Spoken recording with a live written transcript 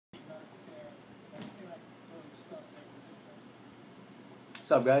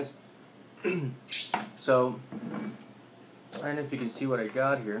What's up, guys? So, I don't know if you can see what I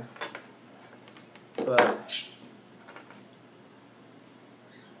got here, but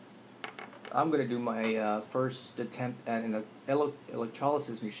I'm going to do my first attempt at an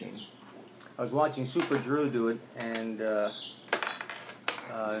electrolysis machine. I was watching Super Drew do it, and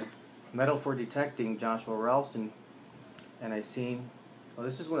Metal for Detecting, Joshua Ralston, and I seen, well,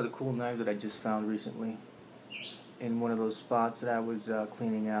 this is one of the cool knives that I just found recently in one of those spots that I was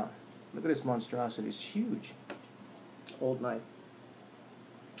cleaning out. Look at this monstrosity, it's huge. Old knife.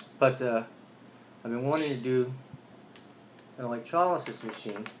 But I've been wanting to do an electrolysis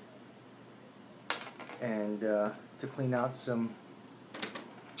machine and to clean out some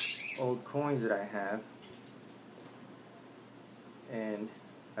old coins that I have, and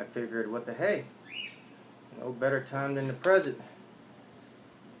I figured, what the hey, no better time than the present.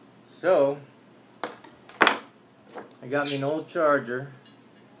 So I got me an old charger.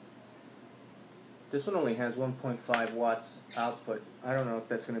 This one only has 1.5 watts output. I don't know if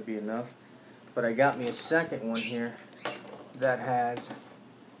that's going to be enough, but I got me a second one here that has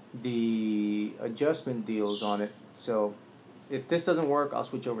the adjustment deals on it. So if this doesn't work, I'll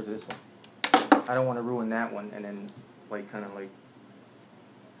switch over to this one. I don't want to ruin that one and then kind of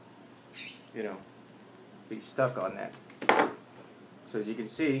you know, be stuck on that. So as you can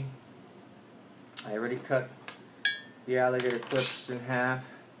see, I already cut the alligator clips in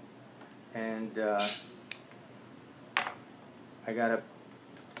half, and I gotta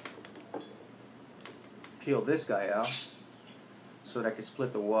peel this guy out so that I can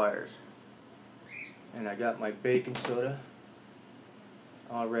split the wires. And I got my baking soda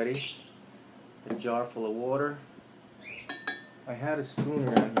all ready, a jar full of water. I had a spoon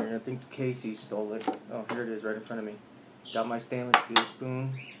around here, and I think Casey stole it. Oh, here it is right in front of me. Got my stainless steel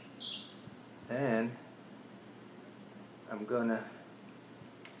spoon, and I'm gonna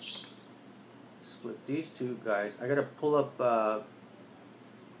split these two guys. I gotta pull up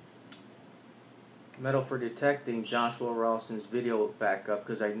Metal for Detecting, Joshua Ralston's video back up,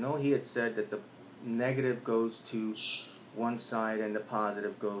 because I know he had said that the negative goes to one side and the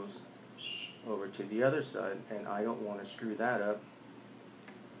positive goes over to the other side, and I don't want to screw that up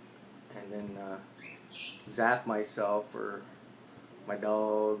and then zap myself or my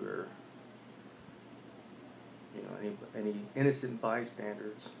dog or any innocent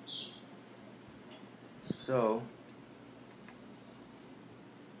bystanders. So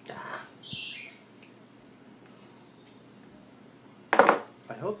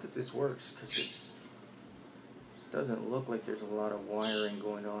I hope that this works, because this doesn't look like there's a lot of wiring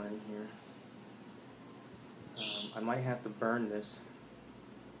going on in here. I might have to burn this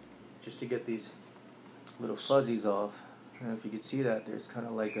just to get these little fuzzies off. I don't know if you can see that. There's kind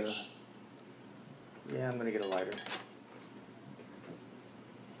of like a... Yeah, I'm going to get a lighter.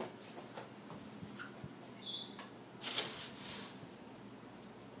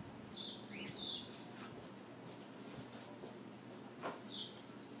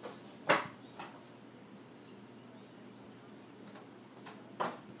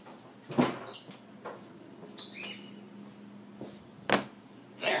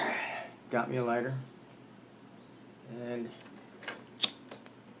 Got me a lighter, and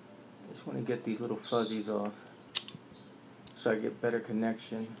I just want to get these little fuzzies off so I get better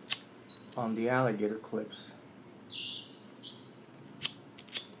connection on the alligator clips.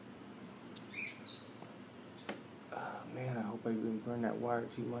 Oh man, I hope I didn't burn that wire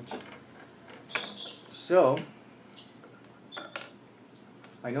too much. So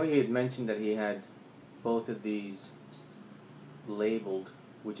I know he had mentioned that he had both of these labeled,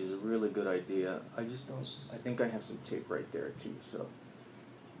 which is a really good idea. I just don't, I think I have some tape right there too, so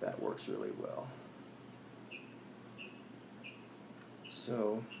that works really well.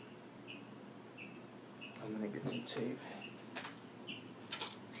 So I'm gonna get some tape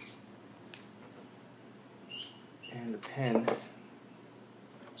and a pen,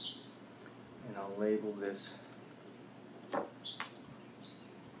 and I'll label this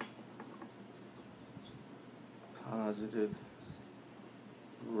positive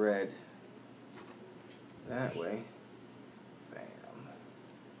red. That way, bam.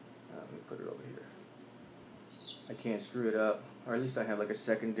 Let me put it over here. I can't screw it up, or at least I have like a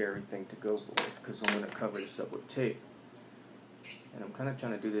secondary thing to go with, because I'm going to cover this up with tape. And I'm kind of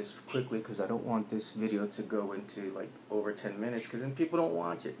trying to do this quickly because I don't want this video to go into like over 10 minutes, because then people don't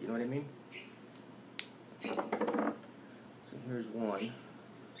watch it, you know what I mean? So here's one.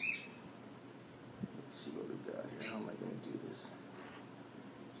 Let's see what we got here. How am I going to do this?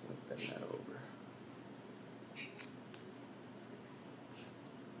 Bend that over.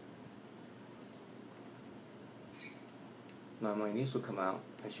 Now my niece will come out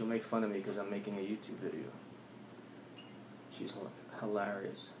and she'll make fun of me because I'm making a YouTube video. She's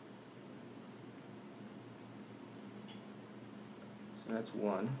hilarious. So that's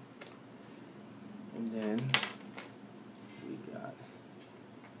one. And then we got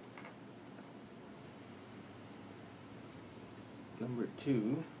number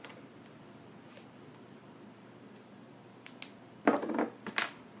 2. I'm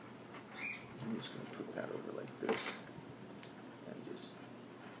just going to put that over like this and just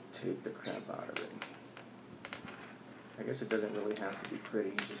tape the crap out of it. I guess it doesn't really have to be pretty,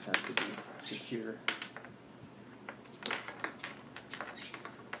 it just has to be secure.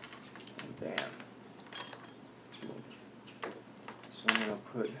 And bam. Boom. So I'm going to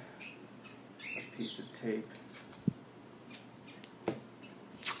put a piece of tape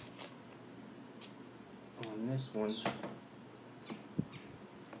on this one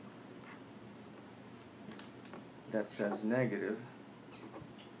that says negative.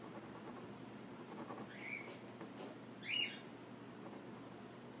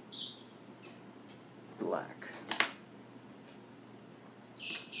 Black.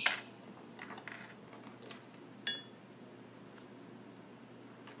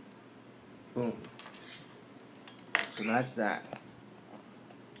 Boom. So that's that.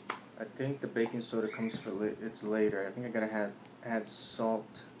 I think the baking soda comes for it's later. I think I gotta add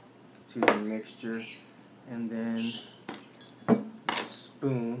salt to the mixture, and then the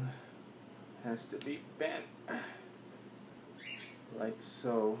spoon has to be bent like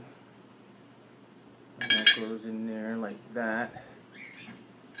so. And that goes in there like that.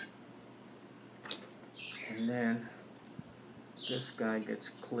 And then this guy gets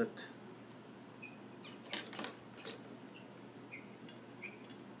clipped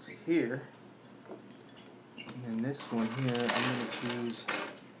to here. And then this one here, I'm going to choose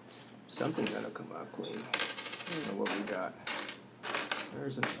something that'll come out clean. I don't know what we got.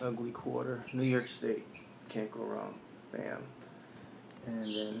 There's an ugly quarter. New York State. Can't go wrong. Bam. And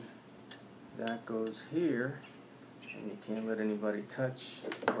then that goes here, and you can't let anybody touch,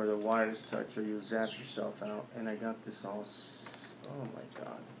 or the wires touch, or you'll zap yourself out. And I got this all, oh my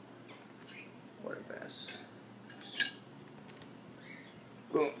god, what a mess.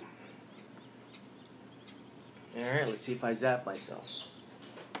 Boom. Alright, let's see if I zap myself.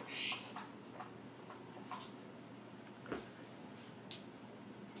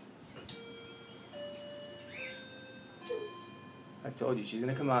 I told you, she's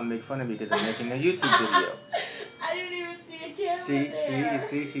gonna come out and make fun of me because I'm making a YouTube video. I didn't even see a camera there.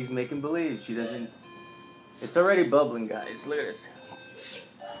 See, she's making believe. She doesn't. It's already bubbling, guys. Look at this.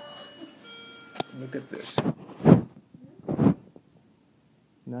 Look at this.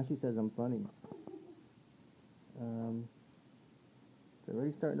 Now she says I'm funny. It's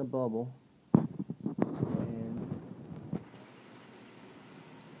already starting to bubble. And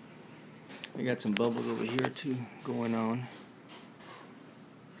we got some bubbles over here too going on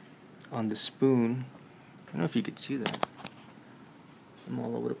the spoon. I don't know if you could see that. I'm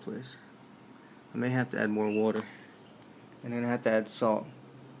all over the place. I may have to add more water. And then I have to add salt.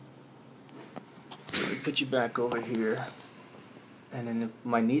 So I put you back over here. And then if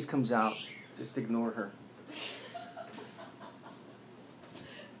my niece comes out, just ignore her.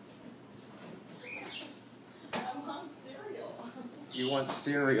 I want cereal. You want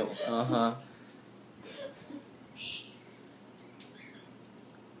cereal? Uh-huh.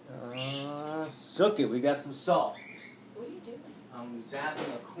 Soak it, we got some salt. What are you doing? I'm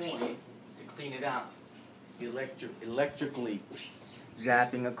zapping a coin to clean it out. Electrically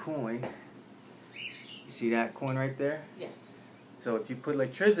zapping a coin. You see that coin right there? Yes. So if you put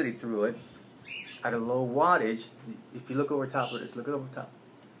electricity through it at a low wattage, if you look over top of this, look over top.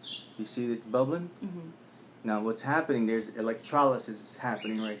 You see it's bubbling? Mm-hmm. Now what's happening, there's electrolysis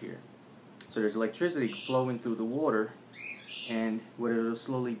happening right here. So there's electricity flowing through the water, and what it'll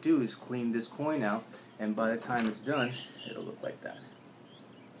slowly do is clean this coin out, and by the time it's done, it'll look like that.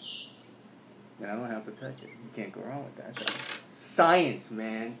 And I don't have to touch it. You can't go wrong with that. So, science,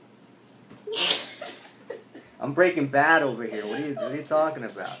 man. I'm Breaking Bad over here. What are you talking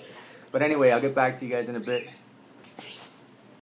about? But anyway, I'll get back to you guys in a bit.